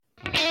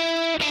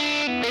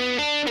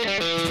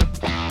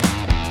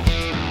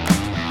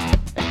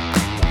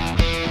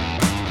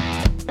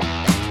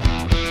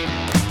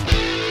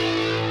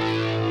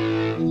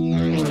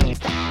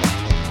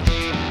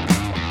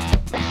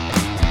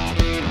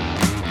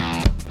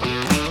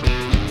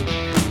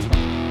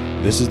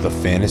This is the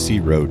Fantasy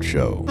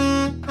Roadshow.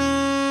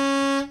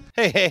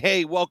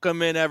 Hey,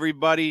 welcome in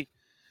everybody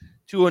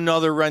to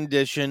another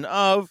rendition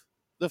of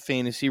the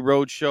Fantasy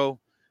Roadshow.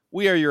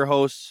 We are your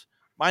hosts.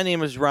 My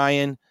name is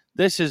Ryan.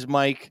 This is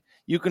Mike.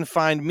 You can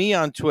find me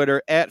on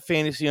Twitter at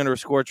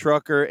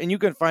fantasy_trucker, and you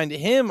can find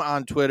him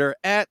on Twitter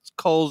at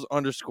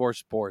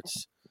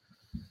Coles_sports.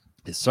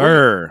 Yes,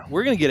 sir.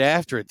 We're going to get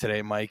after it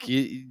today, Mike.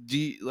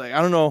 I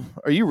don't know.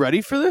 Are you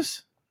ready for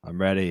this? I'm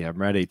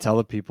ready. Tell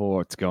the people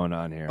what's going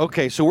on here.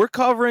 Okay, so we're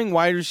covering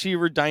wide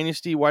receiver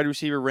Dynasty wide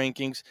receiver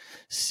rankings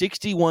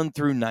 61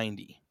 through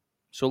 90.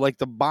 So like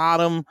the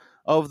bottom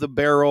of the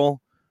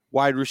barrel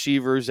wide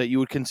receivers that you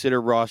would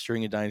consider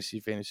rostering in Dynasty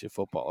fantasy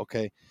football,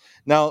 okay?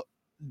 Now,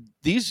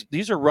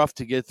 these are rough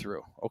to get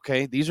through,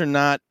 okay? These are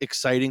not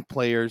exciting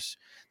players.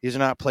 These are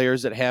not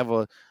players that have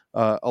a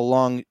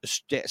long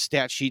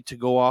stat sheet to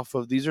go off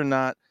of. These are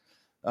not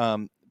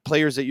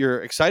players that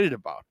you're excited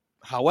about.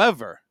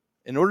 However,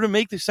 in order to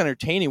make this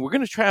entertaining, we're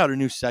going to try out a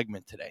new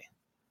segment today.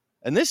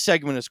 And this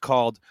segment is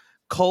called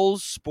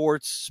Coles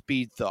Sports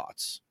Speed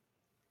Thoughts.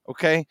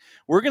 Okay?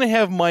 We're going to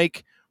have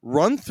Mike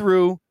run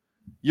through.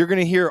 You're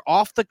going to hear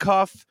off the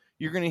cuff.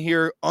 You're going to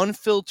hear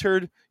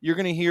unfiltered. You're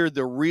going to hear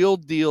the real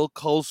deal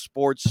Coles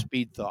Sports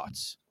Speed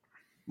Thoughts.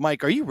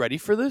 Mike, are you ready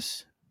for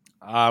this?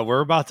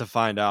 We're about to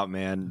find out,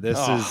 man. This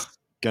is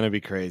going to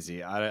be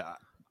crazy.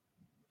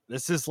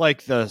 This is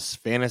like the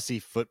fantasy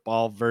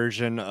football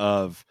version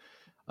of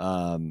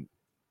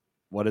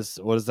what is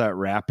that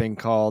rapping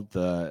called?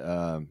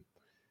 The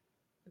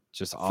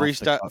just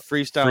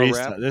freestyle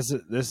rap.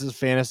 This is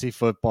fantasy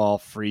football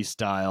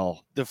freestyle.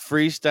 The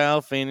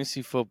freestyle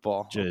fantasy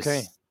football.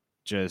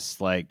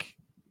 Just like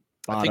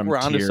bottom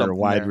tier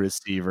wide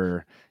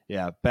receiver.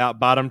 Yeah,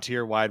 bottom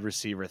tier wide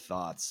receiver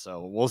thoughts.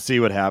 So we'll see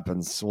what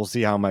happens. We'll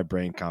see how my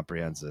brain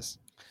comprehends this.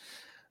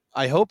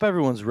 I hope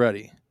everyone's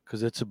ready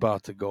because it's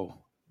about to go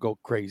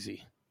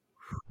crazy.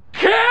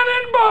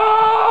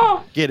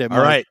 Cannonball! Get it, Mike.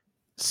 All right.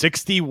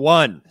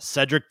 61,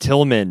 Cedric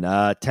Tillman,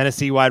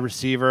 Tennessee wide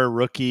receiver,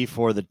 rookie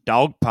for the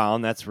Dog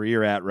Pound. That's where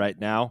you're at right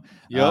now.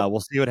 Yep. We'll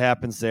see what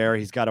happens there.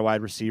 He's got a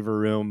wide receiver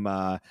room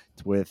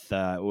with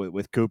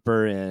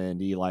Cooper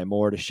and Eli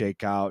Moore to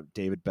shake out.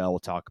 David Bell, we'll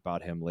talk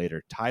about him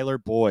later. Tyler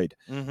Boyd,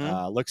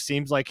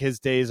 seems like his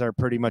days are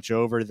pretty much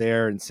over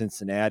there in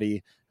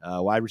Cincinnati.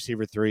 Wide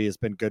receiver 3 has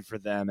been good for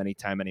them.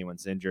 Anytime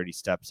anyone's injured, he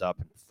steps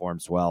up and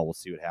performs well. We'll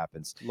see what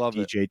happens. Love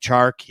DJ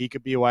Chark, he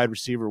could be a wide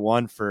receiver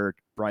 1 for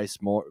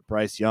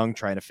Bryce Young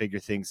trying to figure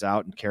things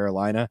out in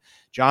Carolina.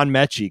 John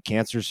Mechie,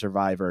 cancer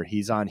survivor.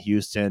 He's on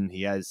Houston.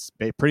 He has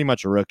pretty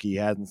much a rookie. He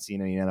hasn't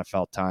seen any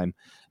NFL time.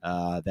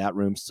 That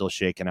room's still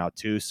shaking out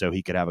too, so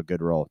he could have a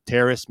good role.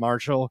 Terrace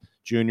Marshall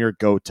Jr.,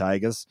 go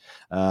Tigers.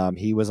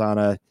 He was on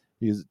a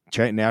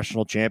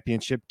national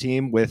championship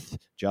team with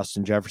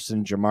Justin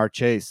Jefferson, Jamar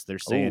Chase. They're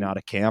saying out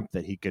of camp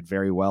that he could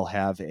very well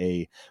have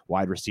a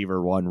wide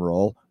receiver 1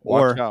 role.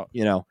 Watch out.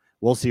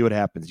 We'll see what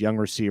happens. Young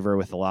receiver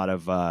with a lot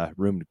of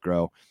room to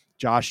grow.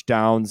 Josh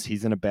Downs,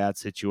 he's in a bad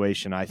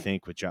situation, I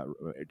think,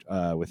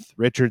 with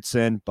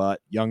Richardson, but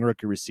young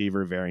rookie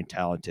receiver, very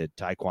talented.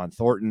 Tyquan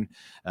Thornton,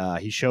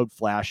 he showed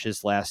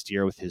flashes last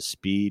year with his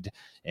speed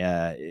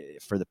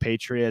for the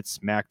Patriots.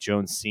 Mac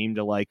Jones seemed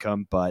to like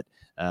him, but,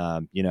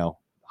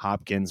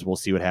 Hopkins, we'll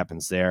see what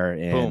happens there,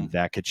 and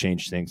that could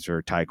change things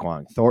for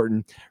Tyquan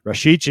Thornton.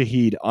 Rashid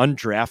Shaheed,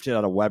 undrafted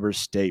out of Weber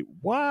State.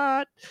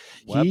 What?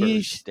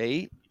 Weber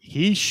State?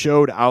 He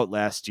showed out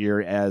last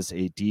year as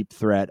a deep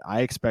threat.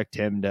 I expect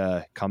him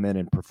to come in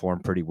and perform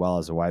pretty well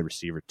as a wide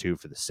receiver, too,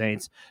 for the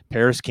Saints.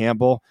 Paris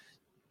Campbell,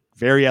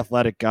 very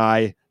athletic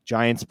guy.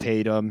 Giants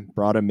paid him,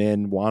 brought him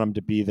in, want him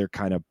to be their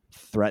kind of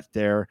threat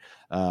there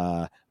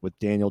with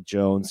Daniel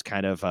Jones,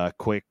 kind of a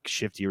quick,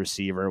 shifty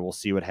receiver. We'll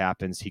see what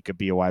happens. He could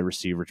be a wide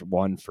receiver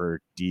 1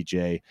 for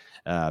DJ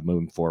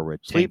moving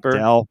forward.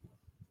 Sleeper.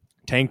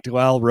 Tank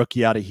Dell,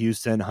 rookie out of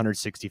Houston,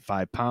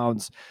 165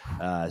 pounds.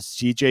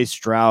 CJ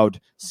Stroud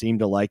seemed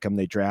to like him.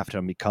 They drafted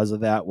him because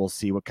of that. We'll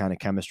see what kind of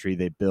chemistry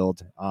they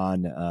build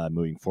on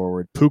moving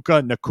forward.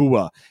 Puka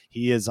Nacua,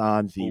 he is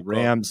on the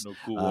Rams,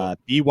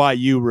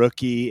 BYU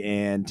rookie,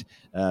 and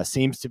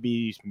seems to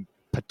be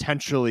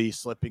potentially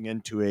slipping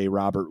into a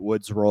Robert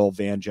Woods role.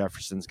 Van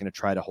Jefferson's going to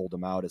try to hold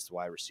him out as the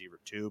wide receiver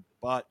too,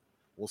 but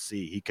we'll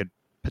see. He could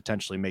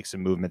potentially make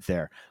some movement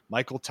there.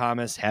 Michael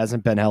Thomas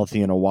hasn't been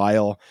healthy in a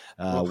while.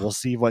 We'll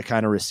see what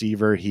kind of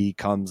receiver he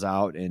comes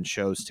out and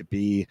shows to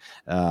be.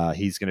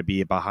 He's going to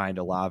be behind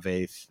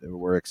Olave,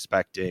 we're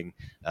expecting,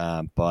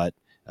 but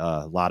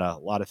a lot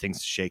of things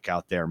to shake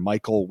out there.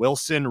 Michael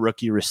Wilson,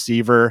 rookie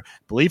receiver, I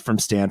believe from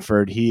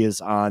Stanford. He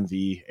is on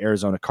the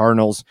Arizona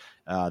Cardinals.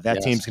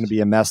 Team's going to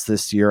be a mess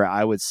this year.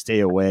 I would stay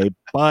away,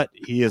 but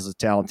he is a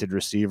talented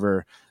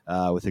receiver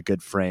with a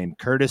good frame.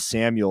 Curtis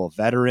Samuel,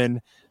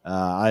 veteran.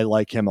 I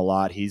like him a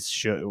lot.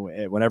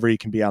 Whenever he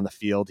can be on the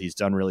field, he's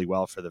done really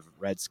well for the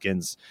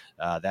Redskins.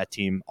 That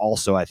team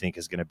also, I think,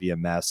 is going to be a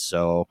mess.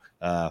 So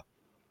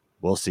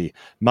we'll see.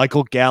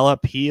 Michael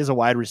Gallup, he is a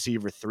wide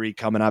receiver 3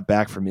 coming up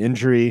back from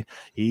injury.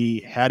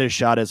 He had his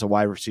shot as a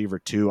wide receiver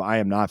 2. I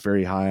am not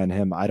very high on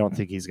him. I don't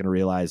think he's going to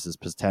realize his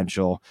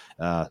potential.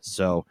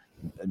 So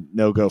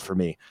no go for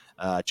me.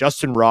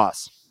 Justin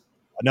Ross,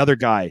 another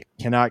guy,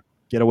 cannot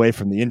get away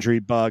from the injury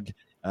bug.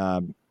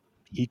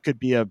 He could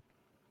be a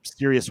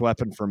serious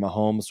weapon for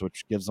Mahomes,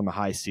 which gives him a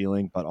high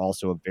ceiling, but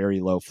also a very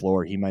low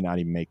floor. He might not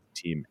even make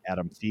the team.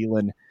 Adam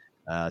Thielen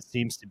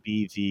seems to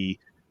be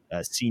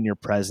the senior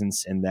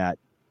presence in that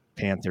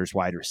Panthers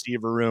wide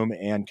receiver room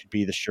and could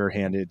be the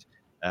sure-handed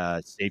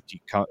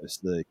safety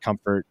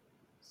comfort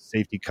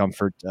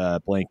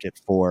blanket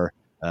for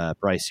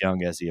Bryce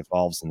Young as he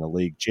evolves in the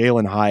league.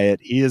 Jalen Hyatt,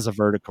 he is a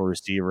vertical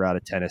receiver out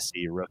of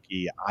Tennessee,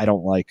 rookie. I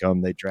don't like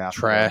him. They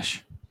drafted him,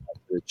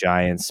 the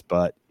Giants,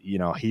 but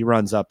he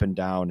runs up and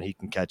down. He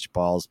can catch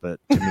balls, but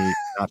to me,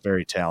 not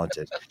very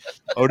talented.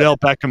 Odell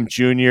Beckham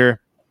Jr.,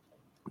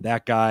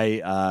 that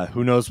guy,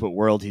 who knows what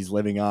world he's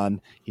living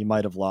on. He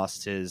might have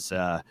lost his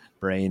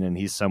brain, and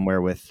he's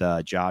somewhere with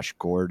Josh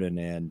Gordon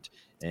and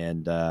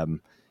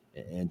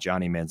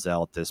Johnny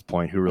Manziel at this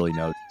point. Who really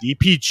knows?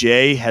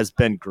 DPJ has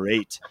been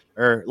great.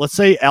 Or let's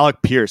say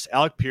Alec Pierce.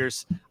 Alec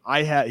Pierce,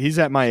 he's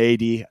at my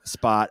AD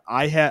spot.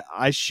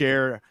 I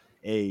share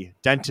a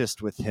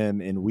dentist with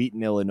him in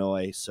Wheaton,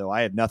 Illinois, so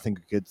I have nothing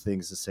good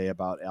things to say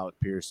about Alec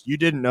Pierce. You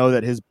didn't know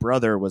that his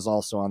brother was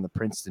also on the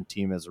Princeton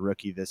team as a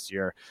rookie this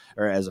year,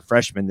 or as a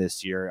freshman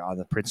this year on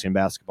the Princeton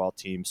basketball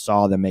team.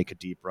 Saw them make a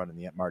deep run in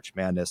the March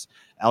Madness.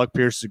 Alec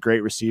Pierce is a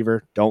great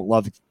receiver. Don't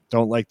like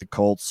the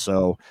Colts,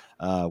 so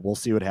we'll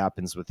see what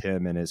happens with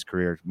him and his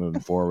career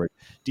moving forward.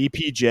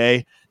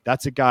 DPJ,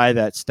 that's a guy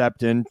that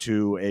stepped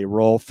into a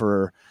role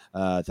for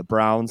the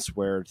Browns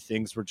where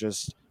things were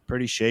just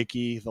pretty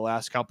shaky the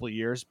last couple of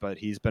years, but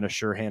he's been a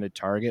sure-handed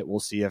target. We'll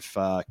see if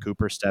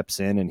Cooper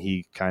steps in and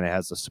he kind of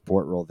has a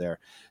support role there.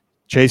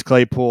 Chase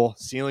Claypool,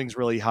 ceiling's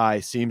really high,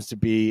 seems to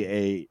be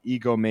a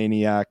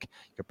egomaniac.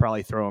 You could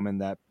probably throw him in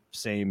that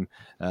same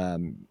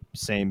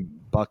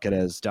bucket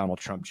as Donald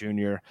Trump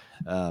Jr.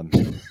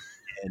 And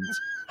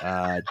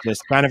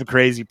just kind of a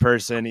crazy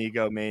person,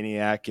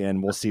 egomaniac,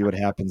 and we'll see what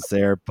happens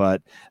there.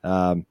 But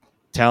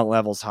talent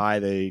level's high.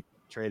 They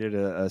traded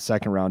a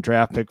second-round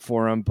draft pick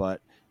for him,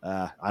 but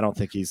I don't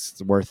think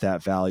he's worth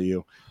that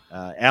value.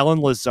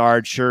 Alan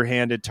Lazard,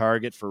 sure-handed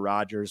target for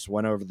Rodgers,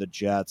 went over the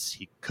Jets.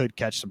 He could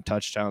catch some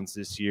touchdowns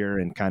this year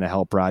and kind of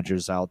help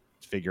Rodgers out,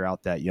 figure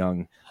out that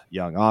young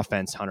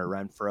offense. Hunter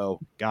Renfrow,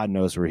 God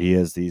knows where he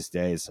is these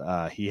days.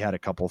 He had a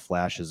couple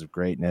flashes of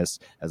greatness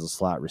as a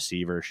slot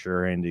receiver,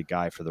 sure-handed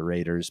guy for the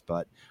Raiders,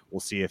 but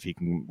we'll see if he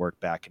can work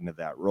back into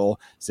that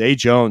role. Zay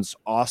Jones,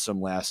 awesome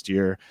last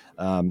year.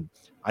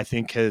 I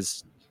think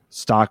his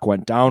stock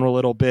went down a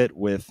little bit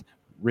with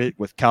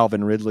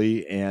Calvin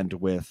Ridley and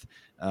with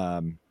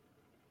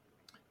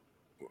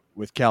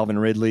Calvin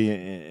Ridley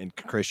and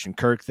Christian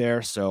Kirk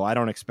there. So I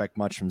don't expect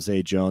much from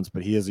Zay Jones,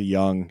 but he is a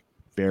young,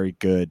 very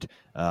good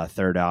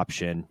third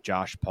option.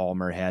 Josh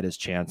Palmer had his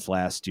chance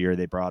last year.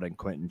 They brought in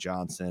Quentin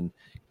Johnson.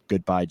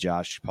 Goodbye,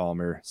 Josh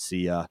Palmer.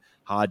 See ya.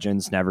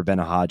 Hodgins, never been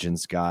a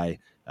Hodgins guy.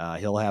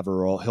 He'll have a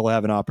role. He'll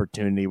have an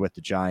opportunity with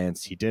the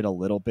Giants. He did a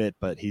little bit,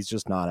 but he's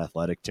just not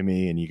athletic to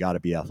me, and you got to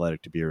be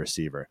athletic to be a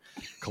receiver.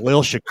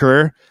 Khalil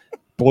Shakur,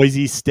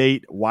 Boise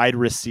State wide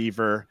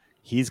receiver.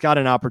 He's got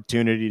an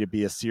opportunity to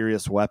be a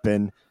serious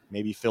weapon,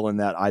 maybe fill in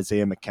that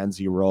Isaiah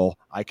McKenzie role.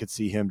 I could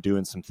see him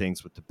doing some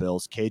things with the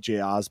Bills.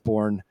 KJ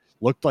Osborne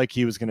looked like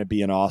he was going to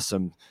be an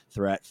awesome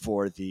threat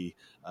for the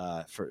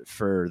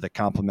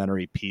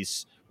complementary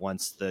piece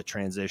once the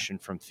transition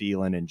from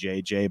Thielen and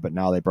JJ, but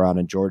now they brought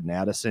in Jordan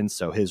Addison,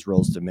 so his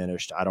role's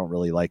diminished. I don't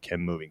really like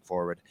him moving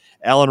forward.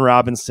 Allen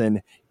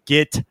Robinson,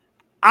 get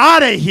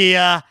out of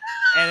here,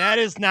 and that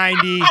is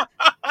 90. There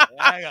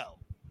I go.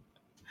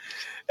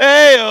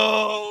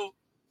 Hey-oh.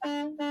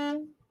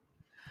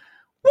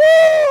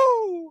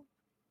 Woo!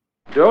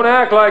 Don't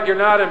act like you're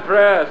not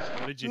impressed.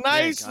 What did you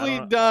Nicely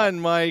done,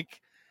 Mike.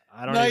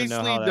 I don't even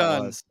know how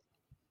that was.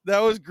 That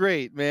was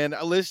great, man.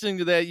 Listening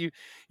to that, you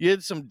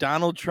had some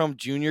Donald Trump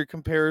Jr.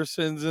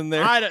 comparisons in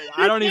there. I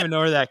don't even know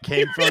where that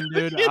came from,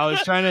 dude. I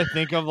was trying to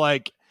think of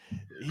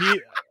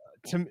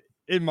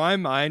in my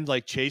mind,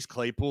 like Chase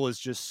Claypool is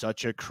just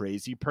such a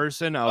crazy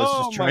person. I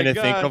was just trying to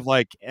think of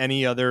like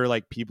any other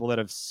like people that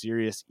have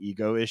serious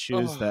ego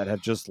issues that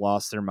have just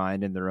lost their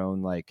mind in their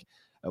own like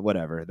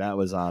whatever. That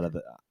was out of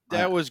the.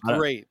 That was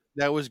great.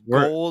 That was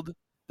gold.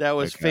 That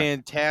was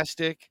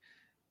fantastic.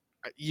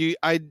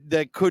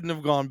 That couldn't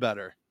have gone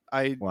better.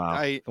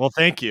 Well,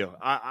 thank you.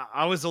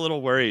 I was a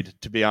little worried,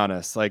 to be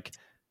honest. Like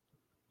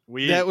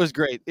that was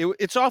great.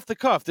 It's off the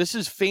cuff. This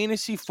is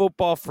fantasy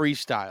football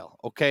freestyle.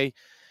 Okay.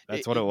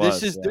 That's what it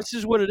was. This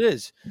is what it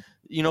is.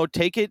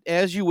 Take it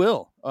as you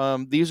will.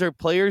 These are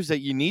players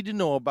that you need to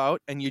know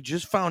about, and you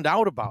just found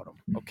out about them.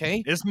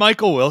 Okay. Is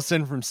Michael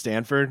Wilson from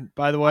Stanford,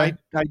 by the way?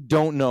 I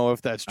don't know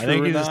if that's true. I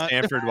think he's a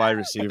Stanford wide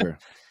receiver.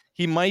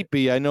 He might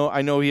be. I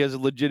know he has a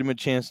legitimate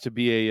chance to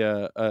be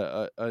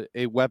a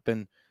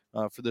weapon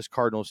for this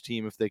Cardinals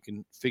team if they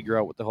can figure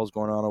out what the hell's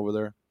going on over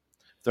there.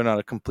 If they're not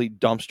a complete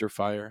dumpster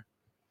fire.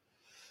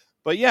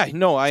 But yeah,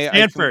 no,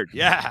 Stanford.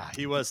 Yeah,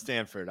 he was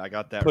Stanford. I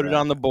got that put right. it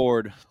on the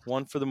board.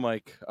 One for the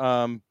mic.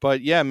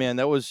 But yeah, man,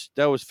 that was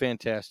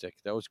fantastic.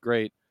 That was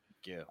great.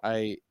 Thank you.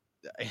 I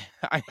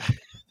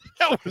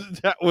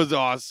that was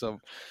awesome.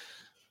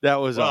 That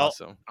was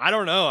awesome. I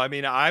don't know. I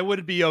mean, I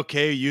would be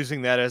okay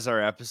using that as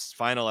our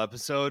final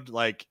episode.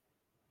 Like,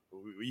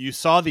 you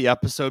saw the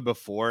episode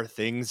before,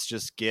 things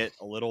just get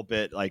a little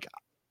bit like,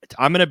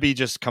 I'm gonna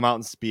come out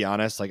and be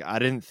honest. Like, I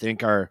didn't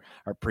think our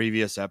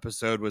previous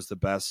episode was the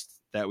best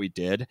that we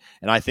did,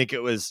 and I think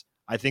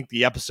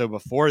the episode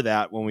before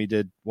that, when we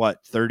did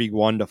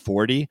 31 to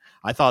 40,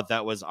 I thought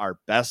that was our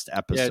best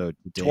episode.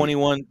 Yeah,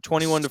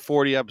 21 to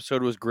 40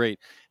 episode was great,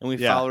 and we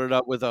followed it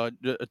up with a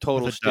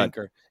total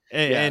stinker.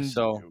 And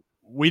so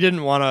we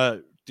didn't want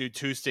to do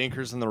 2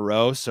 stinkers in a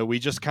row, so we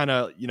just kind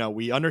of,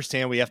 we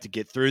understand we have to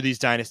get through these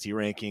dynasty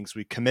rankings.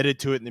 We committed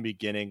to it in the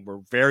beginning. We're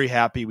very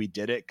happy we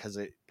did it because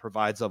it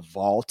provides a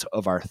vault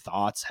of our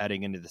thoughts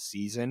heading into the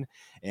season.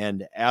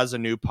 And as a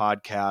new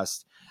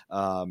podcast,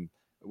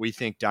 we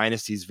think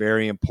dynasty is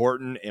very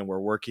important, and we're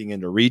working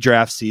into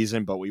redraft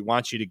season, but we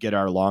want you to get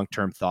our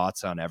long-term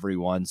thoughts on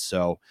everyone.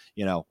 So,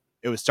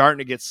 it was starting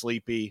to get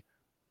sleepy.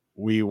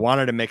 We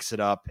wanted to mix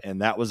it up,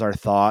 and that was our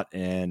thought.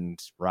 And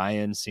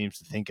Ryan seems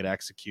to think it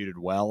executed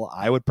well.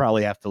 I would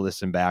probably have to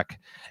listen back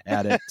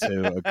at it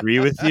to agree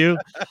with you,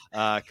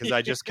 because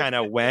I just kind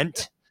of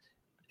went,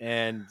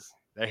 and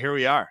here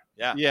we are.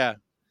 Yeah,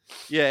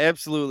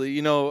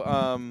 absolutely.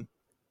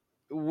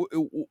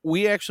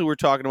 We actually were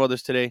talking about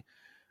this today.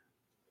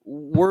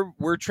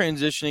 We're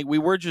transitioning. We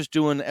were just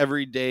doing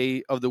every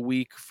day of the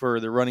week for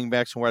the running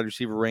backs and wide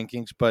receiver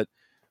rankings, but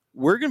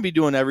we're going to be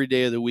doing every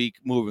day of the week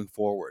moving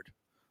forward.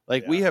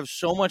 Like, we have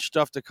so much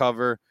stuff to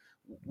cover.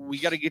 We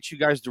got to get you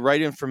guys the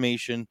right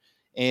information,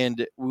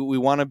 and we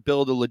want to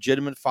build a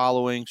legitimate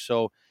following.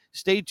 So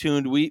stay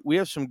tuned. We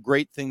have some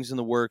great things in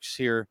the works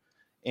here,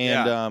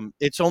 and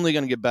it's only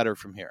going to get better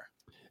from here.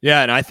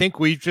 Yeah, and I think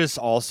we just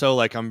also,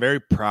 like, I'm very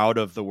proud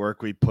of the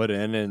work we put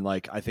in, and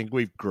like, I think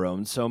we've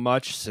grown so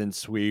much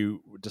since we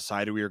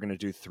decided we were going to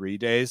do 3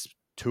 days,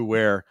 to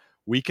where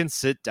we can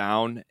sit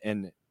down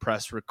and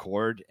press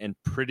record and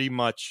pretty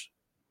much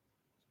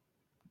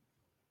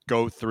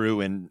go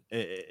through an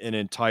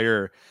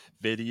entire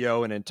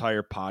video, an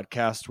entire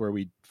podcast, where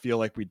we feel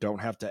like we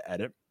don't have to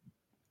edit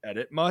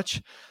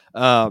much.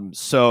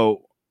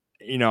 So,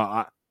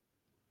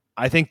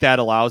 I think that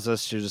allows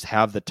us to just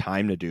have the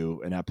time to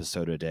do an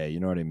episode a day. You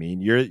know what I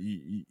mean?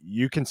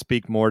 You can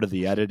speak more to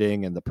the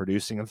editing and the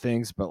producing of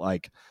things, but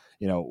like,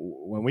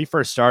 when we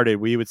first started,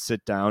 we would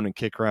sit down and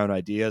kick around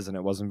ideas, and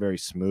it wasn't very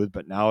smooth.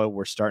 But now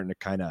we're starting to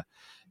kind of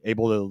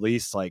able to at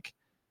least like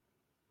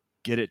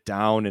get it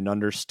down and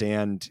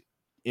understand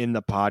in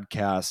the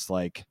podcast,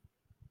 like,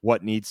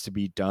 what needs to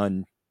be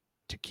done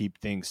to keep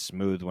things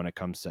smooth when it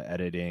comes to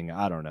editing.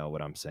 I don't know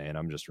what I'm saying.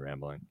 I'm just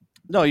rambling.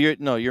 No,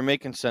 you're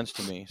making sense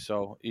to me.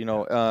 So,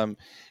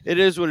 it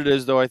is what it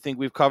is, though. I think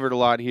we've covered a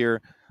lot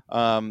here.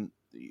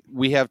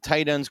 We have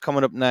tight ends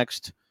coming up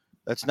next.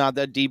 That's not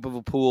that deep of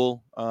a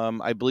pool.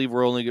 I believe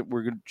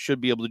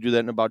should be able to do that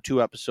in about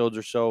 2 episodes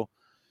or so.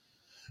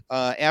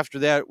 After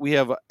that, we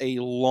have a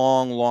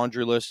long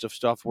laundry list of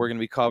stuff we're going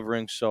to be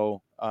covering.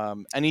 So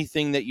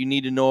anything that you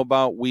need to know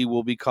about, we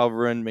will be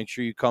covering. Make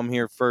sure you come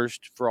here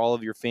first for all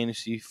of your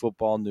fantasy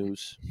football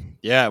news.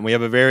 Yeah, and we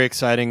have a very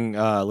exciting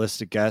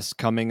list of guests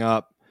coming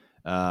up.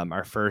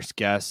 Our first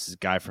guest is a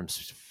guy from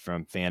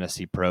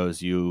Fantasy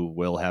Pros. You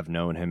will have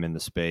known him in the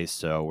space,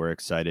 so we're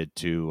excited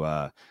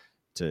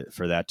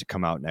for that to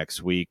come out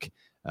next week.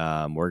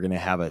 We're going to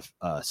have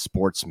a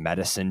sports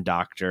medicine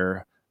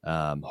doctor.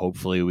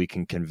 Hopefully we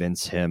can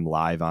convince him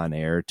live on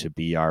air to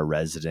be our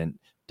resident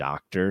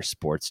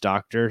sports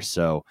doctor.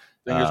 So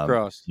fingers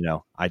crossed.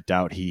 I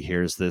doubt he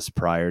hears this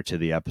prior to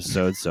the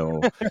episode.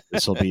 So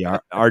this will be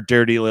our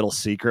dirty little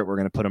secret. We're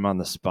going to put him on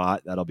the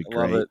spot. That'll be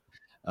great.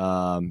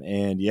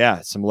 And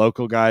yeah, some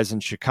local guys in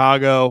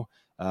Chicago,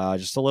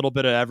 just a little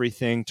bit of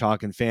everything,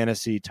 talking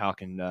fantasy,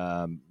 talking,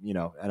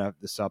 and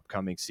this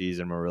upcoming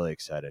season. We're really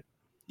excited.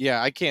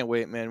 Yeah, I can't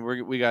wait, man.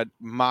 We got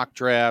mock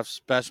drafts,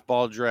 best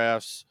ball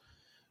drafts,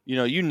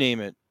 you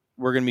name it.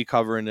 We're going to be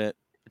covering it.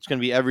 It's going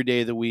to be every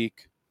day of the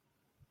week.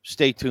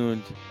 Stay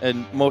tuned.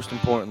 And most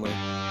importantly,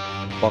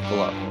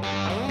 buckle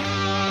up.